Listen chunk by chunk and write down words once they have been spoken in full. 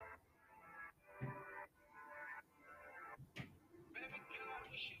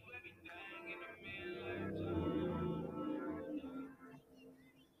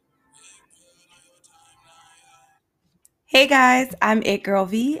Hey guys, I'm It Girl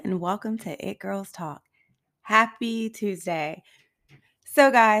V, and welcome to It Girls Talk. Happy Tuesday.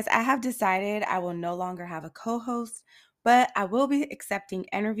 So, guys, I have decided I will no longer have a co host, but I will be accepting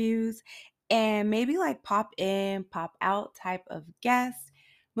interviews and maybe like pop in, pop out type of guest.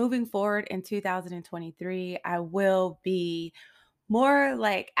 Moving forward in 2023, I will be more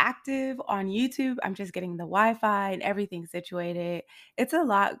like active on YouTube. I'm just getting the Wi Fi and everything situated. It's a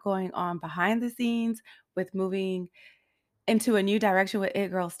lot going on behind the scenes with moving into a new direction with It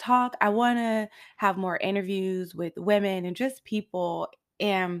Girls Talk. I want to have more interviews with women and just people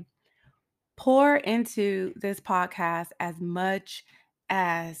and pour into this podcast as much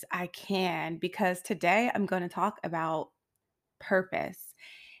as I can because today I'm going to talk about purpose.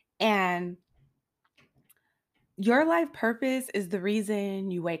 And your life purpose is the reason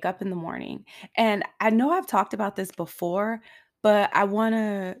you wake up in the morning. And I know I've talked about this before, but I want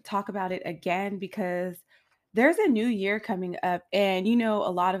to talk about it again because there's a new year coming up. And, a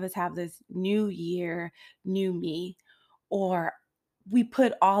lot of us have this new year, new me, or we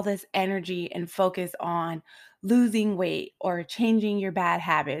put all this energy and focus on losing weight or changing your bad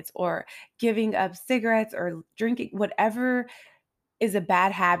habits or giving up cigarettes or drinking, whatever is a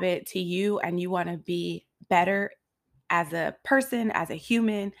bad habit to you and you want to be better as a person, as a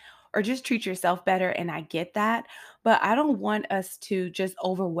human, or just treat yourself better. And I get that. But I don't want us to just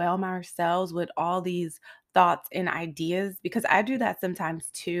overwhelm ourselves with all these thoughts and ideas because I do that sometimes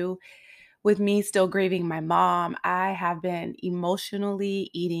too. With me still grieving my mom, I have been emotionally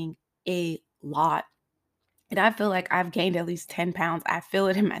eating a lot. And I feel like I've gained at least 10 pounds. I feel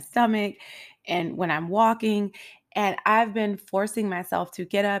it in my stomach and when I'm walking. And I've been forcing myself to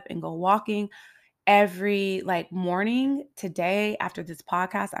get up and go walking every like morning. Today after this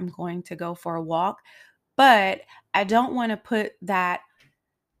podcast I'm going to go for a walk, but I don't want to put that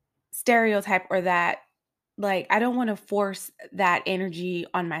stereotype or that, like, I don't want to force that energy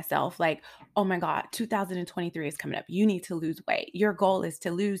on myself, like, oh my god, 2023 is coming up, you need to lose weight, your goal is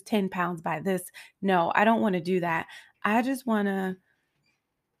to lose 10 pounds by this. No, I don't want to do that. I just want to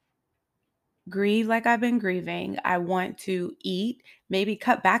grieve like I've been grieving. I want to eat, maybe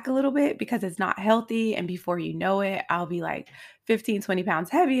cut back a little bit because it's not healthy. And before you know it, I'll be like 15, 20 pounds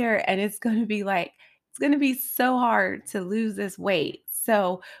heavier. And it's going to be like, it's going to be so hard to lose this weight.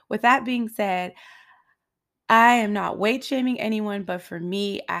 So, with that being said, I am not weight shaming anyone, but for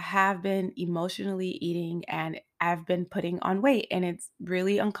me, I have been emotionally eating and I've been putting on weight and it's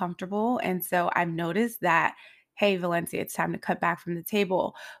really uncomfortable. And so I've noticed that, hey, Valencia, it's time to cut back from the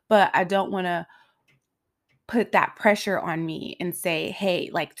table. But I don't want to put that pressure on me and say, hey,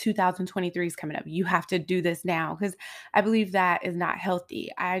 like 2023 is coming up. You have to do this now. Because I believe that is not healthy.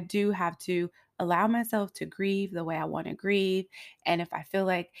 I do have to allow myself to grieve the way I want to grieve. And if I feel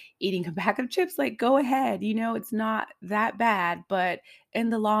like eating a bag of chips, like go ahead. It's not that bad. But in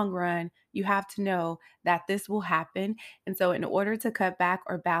the long run, you have to know that this will happen. And so, in order to cut back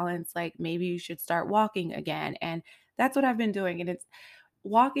or balance, like maybe you should start walking again. And that's what I've been doing. And it's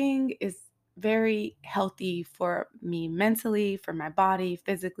walking is very healthy for me mentally, for my body,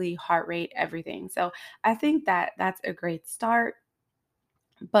 physically, heart rate, everything. So I think that that's a great start.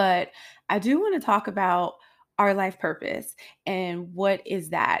 But I do want to talk about our life purpose and what is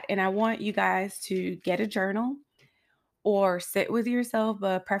that. And I want you guys to get a journal or sit with yourself,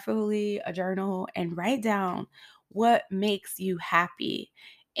 but preferably a journal and write down what makes you happy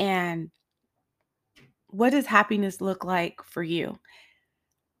and what does happiness look like for you.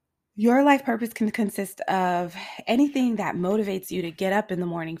 Your life purpose can consist of anything that motivates you to get up in the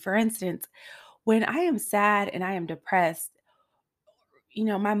morning. For instance, when I am sad and I am depressed,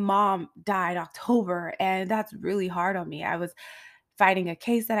 my mom died October, and that's really hard on me. I was fighting a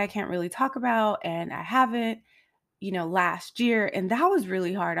case that I can't really talk about, and I haven't, last year, and that was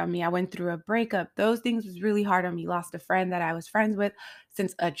really hard on me. I went through a breakup. Those things was really hard on me. Lost a friend that I was friends with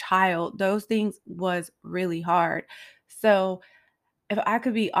since a child. Those things was really hard. So, if I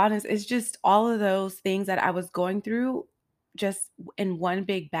could be honest, it's just all of those things that I was going through just in one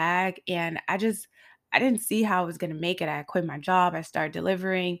big bag. And I didn't see how I was going to make it. I quit my job. I started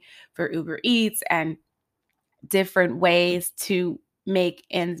delivering for Uber Eats and different ways to make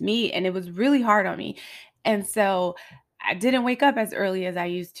ends meet. And it was really hard on me. And so I didn't wake up as early as I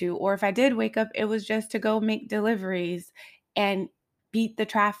used to. Or if I did wake up, it was just to go make deliveries and beat the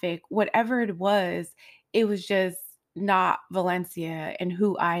traffic. Whatever it was just not Valencia and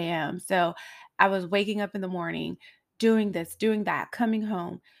who I am. So I was waking up in the morning, doing this, doing that, coming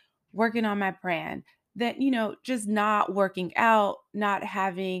home, working on my brand, just not working out, not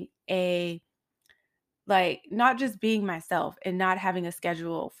having a like not just being myself and not having a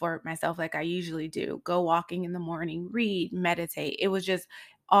schedule for myself like I usually do. Go walking in the morning, read, meditate. It was just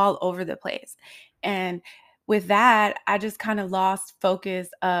all over the place. And with that, I just kind of lost focus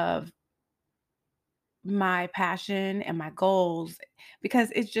of my passion and my goals because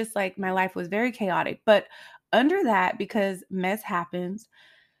it's just like my life was very chaotic. But under that, because mess happens,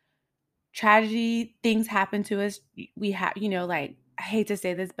 tragedy, things happen to us. We have, like I hate to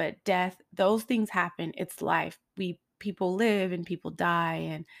say this, but death, those things happen. It's life. We people live and people die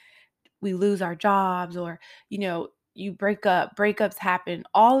and we lose our jobs or, you break up, breakups happen.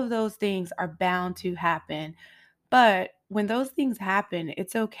 All of those things are bound to happen. But when those things happen,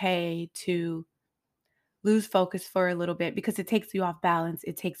 it's okay to lose focus for a little bit because it takes you off balance,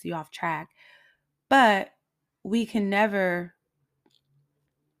 it takes you off track. But we can never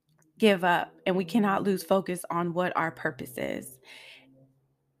give up and we cannot lose focus on what our purpose is.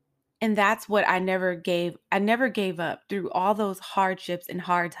 And that's what I never gave up through all those hardships and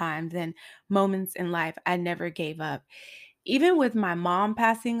hard times and moments in life. I never gave up. Even with my mom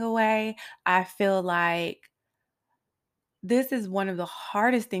passing away, I feel like this is one of the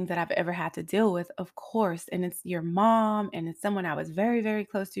hardest things that I've ever had to deal with, of course. And it's your mom and it's someone I was very, very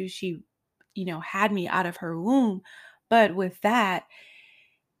close to. She, had me out of her womb. But with that,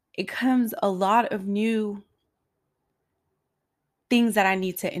 it comes a lot of new things that I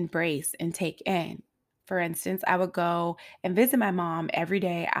need to embrace and take in. For instance, I would go and visit my mom every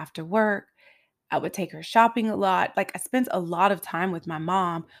day after work. I would take her shopping a lot. Like I spent a lot of time with my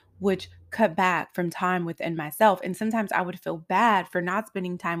mom, which cut back from time within myself. And sometimes I would feel bad for not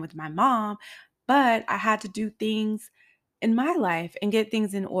spending time with my mom, but I had to do things in my life and get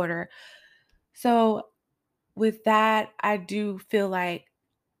things in order. So, with that, I do feel like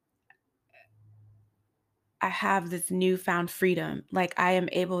I have this newfound freedom. Like I am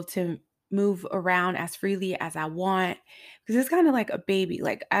able to move around as freely as I want because it's kind of like a baby.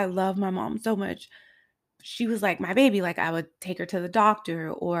 Like I love my mom so much. She was like my baby. Like I would take her to the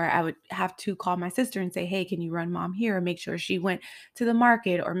doctor or I would have to call my sister and say, "Hey, can you run mom here?" or make sure she went to the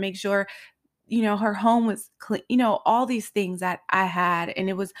market or make sure her home was clean, all these things that I had. And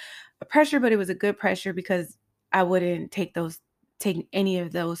it was a pressure, but it was a good pressure because I wouldn't take any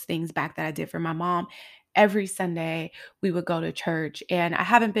of those things back that I did for my mom. Every Sunday we would go to church and I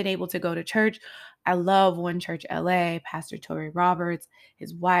haven't been able to go to church. I love One Church LA, Pastor Tori Roberts,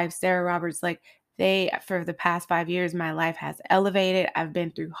 his wife, Sarah Roberts. Like for the past 5 years, my life has elevated. I've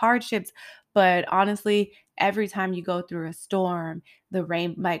been through hardships, but honestly, every time you go through a storm,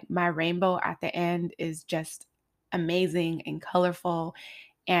 like my rainbow at the end is just amazing and colorful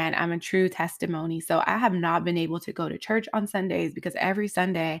and I'm a true testimony. So I have not been able to go to church on Sundays because every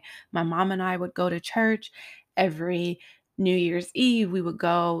Sunday my mom and I would go to church. Every New Year's Eve we would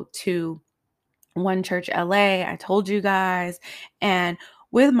go to One Church LA. I told you guys. And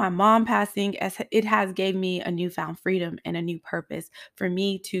with my mom passing, it has gave me a newfound freedom and a new purpose for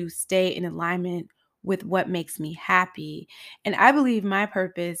me to stay in alignment with what makes me happy. And I believe my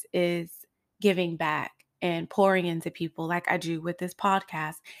purpose is giving back and pouring into people like I do with this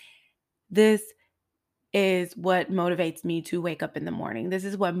podcast. This is what motivates me to wake up in the morning. This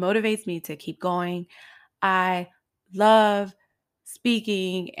is what motivates me to keep going. I love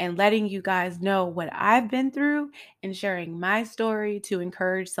speaking and letting you guys know what I've been through and sharing my story to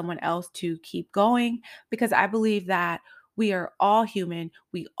encourage someone else to keep going because I believe that we are all human.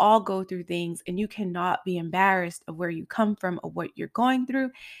 We all go through things and you cannot be embarrassed of where you come from or what you're going through.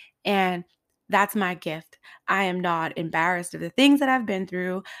 And that's my gift. I am not embarrassed of the things that I've been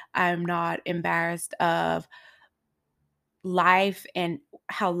through. I'm not embarrassed of life and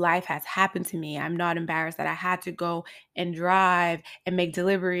how life has happened to me. I'm not embarrassed that I had to go and drive and make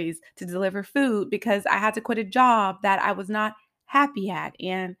deliveries to deliver food because I had to quit a job that I was not happy at.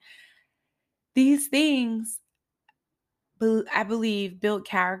 And these things, I believe, build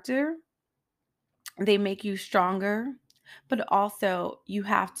character. They make you stronger, but also you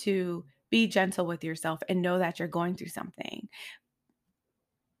have to be gentle with yourself and know that you're going through something.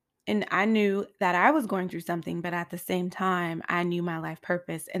 And I knew that I was going through something, but at the same time, I knew my life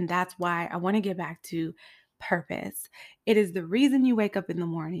purpose. And that's why I want to get back to purpose. It is the reason you wake up in the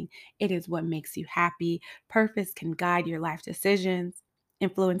morning, it is what makes you happy. Purpose can guide your life decisions,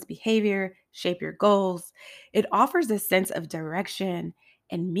 influence behavior, shape your goals. It offers a sense of direction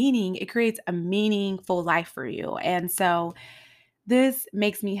and meaning. It creates a meaningful life for you. And so this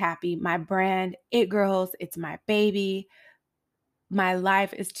makes me happy. My brand, It Girls, it's my baby. My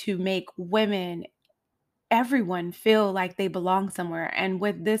life is to make women, everyone feel like they belong somewhere. And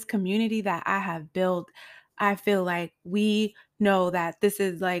with this community that I have built, I feel like we know that this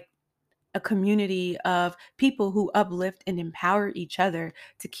is like a community of people who uplift and empower each other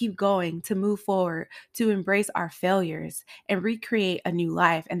to keep going, to move forward, to embrace our failures and recreate a new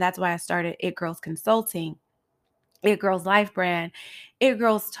life. And that's why I started It Girls Consulting, It Girls Life brand, It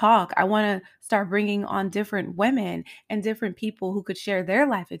Girls Talk. I want to start bringing on different women and different people who could share their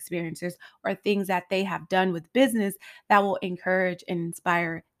life experiences or things that they have done with business that will encourage and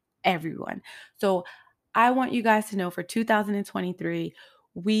inspire everyone. So I want you guys to know for 2023,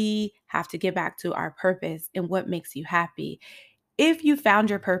 we have to get back to our purpose and what makes you happy. If you found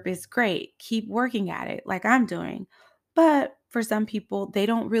your purpose, great. Keep working at it like I'm doing. But for some people, they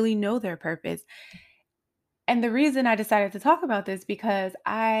don't really know their purpose. And the reason I decided to talk about this because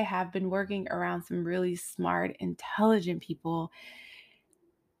I have been working around some really smart, intelligent people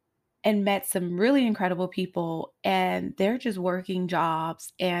and met some really incredible people, and they're just working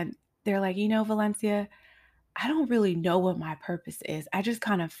jobs and they're like, Valencia, I don't really know what my purpose is. I just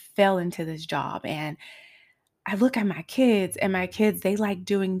kind of fell into this job and I look at my kids and my kids, they like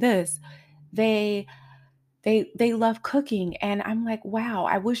doing this. They they love cooking, and I'm like, "Wow,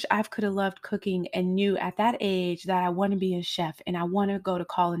 I wish I could have loved cooking and knew at that age that I wanna be a chef and I wanna go to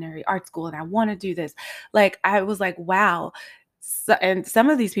culinary art school and I wanna do this." Like, I was like, "Wow." And some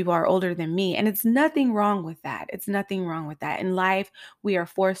of these people are older than me, and it's nothing wrong with that. It's nothing wrong with that. In life, we are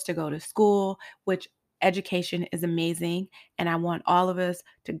forced to go to school, which education is amazing, and I want all of us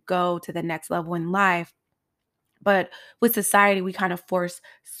to go to the next level in life. But with society, we kind of force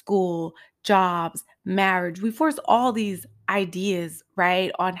school, jobs, marriage. We force all these ideas,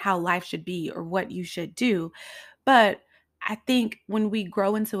 right, on how life should be or what you should do. But I think when we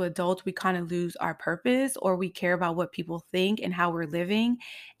grow into adults, we kind of lose our purpose or we care about what people think and how we're living.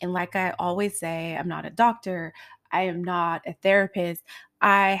 And like I always say, I'm not a doctor, I am not a therapist.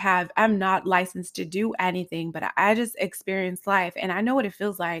 I'm not licensed to do anything, but I just experience life and I know what it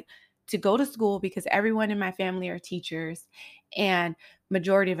feels like to go to school because everyone in my family are teachers and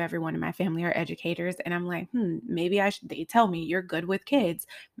majority of everyone in my family are educators and I'm like, maybe I should they tell me you're good with kids.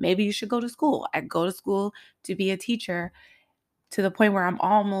 Maybe you should go to school. I go to school to be a teacher to the point where I'm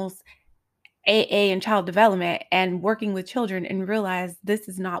almost AA in child development and working with children and realize this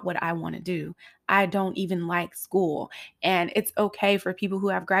is not what I want to do. I don't even like school. And it's okay for people who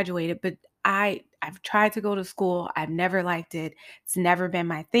have graduated, but I've tried to go to school. I've never liked it. It's never been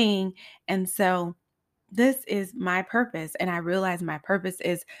my thing. And so this is my purpose. And I realize my purpose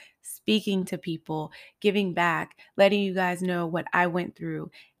is speaking to people, giving back, letting you guys know what I went through,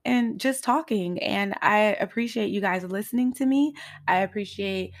 and just talking. And I appreciate you guys listening to me. I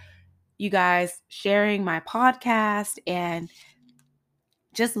appreciate you guys sharing my podcast and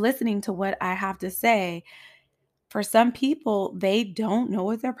just listening to what I have to say. For some people, they don't know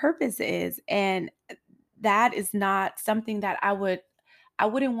what their purpose is. And that is not something that I wouldn't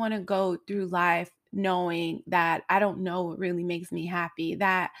want to go through life knowing that I don't know what really makes me happy.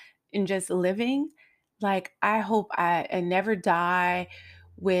 That in just living, like I hope I never die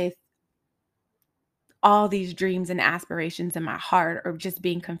with all these dreams and aspirations in my heart or just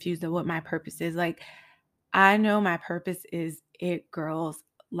being confused of what my purpose is. Like I know my purpose is It Girls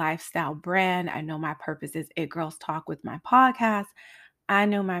Lifestyle brand. I know my purpose is It Girls Talk with my podcast. I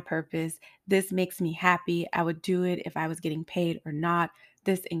know my purpose. This makes me happy. I would do it if I was getting paid or not.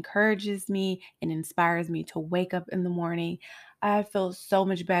 This encourages me and inspires me to wake up in the morning. I feel so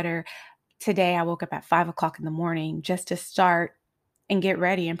much better. Today, I woke up at 5 o'clock in the morning just to start and get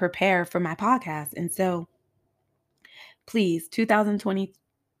ready and prepare for my podcast. And so, please,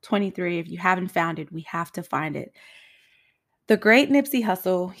 2023, if you haven't found it, we have to find it. The great Nipsey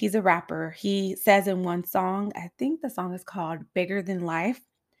Hussle, he's a rapper. He says in one song, I think the song is called Bigger Than Life.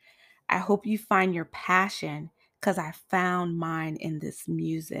 I hope you find your passion because I found mine in this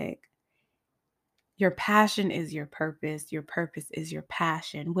music. Your passion is your purpose. Your purpose is your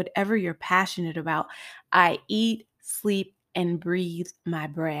passion. Whatever you're passionate about, I eat, sleep, and breathe my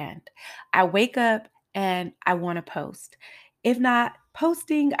brand. I wake up and I want to post. If not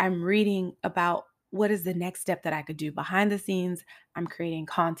posting, I'm reading about what is the next step that I could do behind the scenes. I'm creating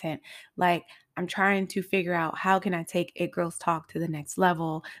content. Like I'm trying to figure out how can I take It Girls Talk to the next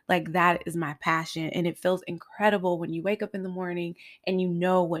level. Like that is my passion. And it feels incredible when you wake up in the morning and you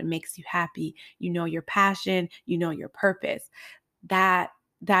know what makes you happy, you know your passion, you know your purpose.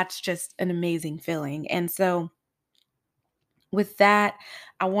 That's just an amazing feeling. And so with that,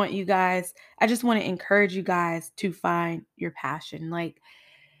 I just want to encourage you guys to find your passion. Like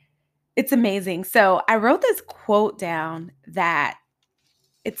it's amazing. So I wrote this quote down that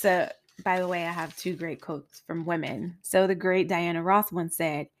it's a by the way, I have two great quotes from women. So the great Diana Ross once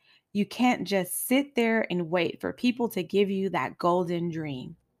said, "You can't just sit there and wait for people to give you that golden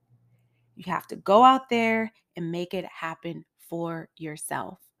dream. You have to go out there and make it happen for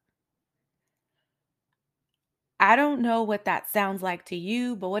yourself. I don't know what that sounds like to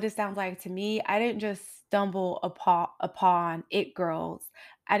you, but what it sounds like to me, I didn't just stumble upon It Girls.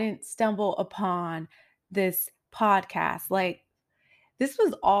 I didn't stumble upon this podcast. Like, this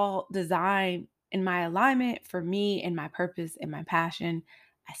was all designed in my alignment for me and my purpose and my passion.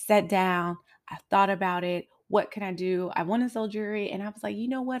 I sat down, I thought about it. What can I do? I want to sell jewelry. And I was like, you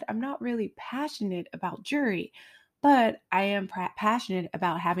know what? I'm not really passionate about jewelry, but I am passionate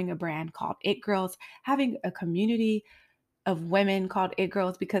about having a brand called It Girls, having a community of women called It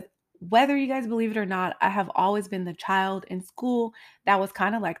Girls, because whether you guys believe it or not, I have always been the child in school that was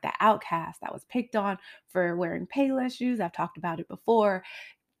kind of like the outcast that was picked on for wearing Payless shoes. I've talked about it before,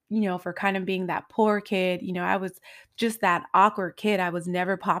 for kind of being that poor kid. I was just that awkward kid. I was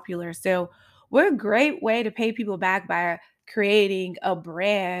never popular. So, what a great way to pay people back by creating a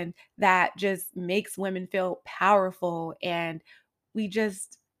brand that just makes women feel powerful. And we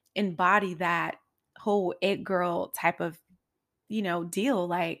just embody that whole it girl type of deal.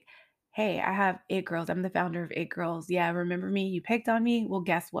 Like, hey, I have It Girls. I'm the founder of It Girls. Yeah, remember me? You picked on me? Well,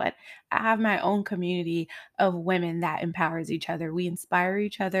 guess what? I have my own community of women that empowers each other. We inspire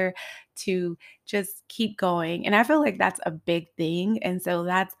each other to just keep going. And I feel like that's a big thing. And so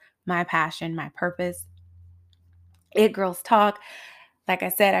that's my passion, my purpose. It Girls Talk. Like I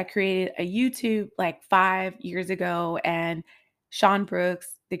said, I created a YouTube like 5 years ago, and Sean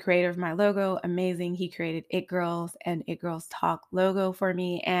Brooks, the creator of my logo, amazing. He created It Girls and It Girls Talk logo for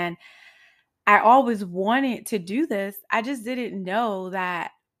me. And I always wanted to do this. I just didn't know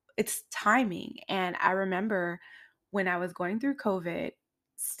that it's timing. And I remember when I was going through COVID,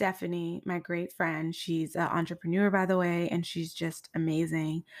 Stephanie, my great friend, she's an entrepreneur, by the way, and she's just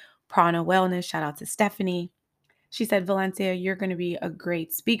amazing. Prana Wellness, shout out to Stephanie. She said, Valencia, you're going to be a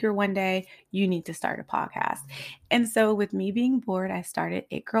great speaker one day. You need to start a podcast. And so, with me being bored, I started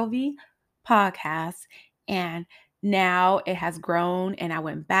It Girl V podcast. And now it has grown. And I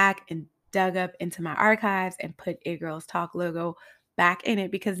went back and dug up into my archives and put It Girls Talk logo back in it,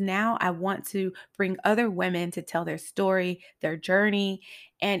 because now I want to bring other women to tell their story, their journey.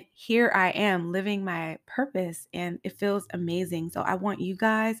 And here I am living my purpose, and it feels amazing. So, I want you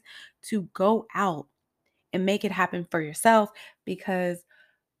guys to go out and make it happen for yourself, because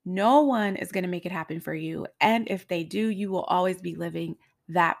no one is going to make it happen for you. And if they do, you will always be living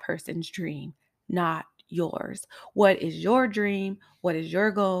that person's dream, not yours. What is your dream? What is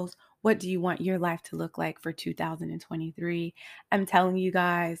your goals? What do you want your life to look like for 2023? I'm telling you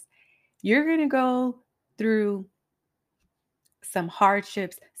guys, you're going to go through some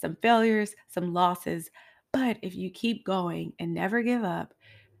hardships, some failures, some losses. But if you keep going and never give up,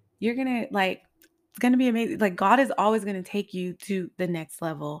 you're gonna it's gonna be amazing. Like, God is always gonna take you to the next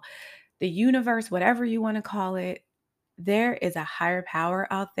level. The universe, whatever you want to call it, there is a higher power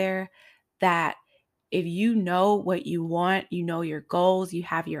out there that, if you know what you want, you know your goals, you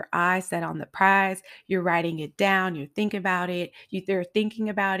have your eyes set on the prize, you're writing it down, you're thinking about it, you're thinking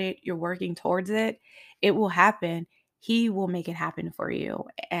about it, you're working towards it, it will happen. He will make it happen for you.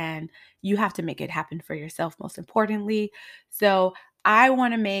 And you have to make it happen for yourself, most importantly. So I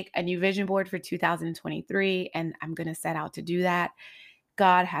want to make a new vision board for 2023, and I'm going to set out to do that.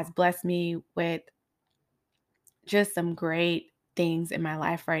 God has blessed me with just some great things in my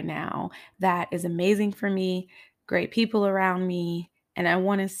life right now that is amazing for me, great people around me, and I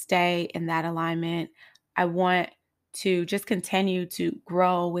want to stay in that alignment. I want to just continue to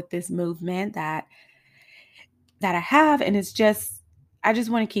grow with this movement that I have, and I just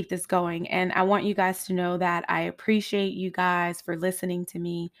want to keep this going. And I want you guys to know that I appreciate you guys for listening to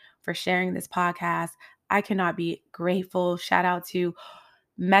me, for sharing this podcast. I cannot be grateful. Shout out to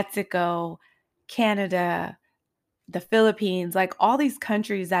Mexico, Canada, the Philippines, like all these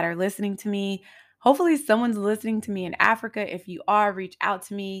countries that are listening to me. Hopefully, someone's listening to me in Africa. If you are, reach out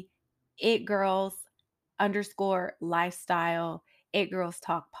to me. It Girls underscore lifestyle, It Girls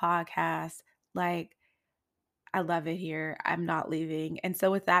Talk podcast. Like, I love it here. I'm not leaving. And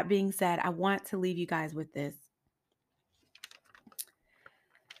so, with that being said, I want to leave you guys with this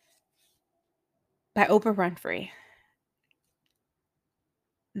by Oprah Winfrey.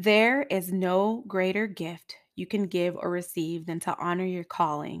 There is no greater gift you can give or receive than to honor your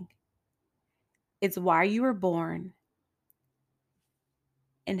calling. It's why you were born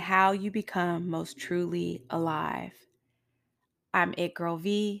and how you become most truly alive. I'm It Girl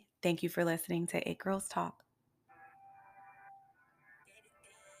V. Thank you for listening to It Girls Talk.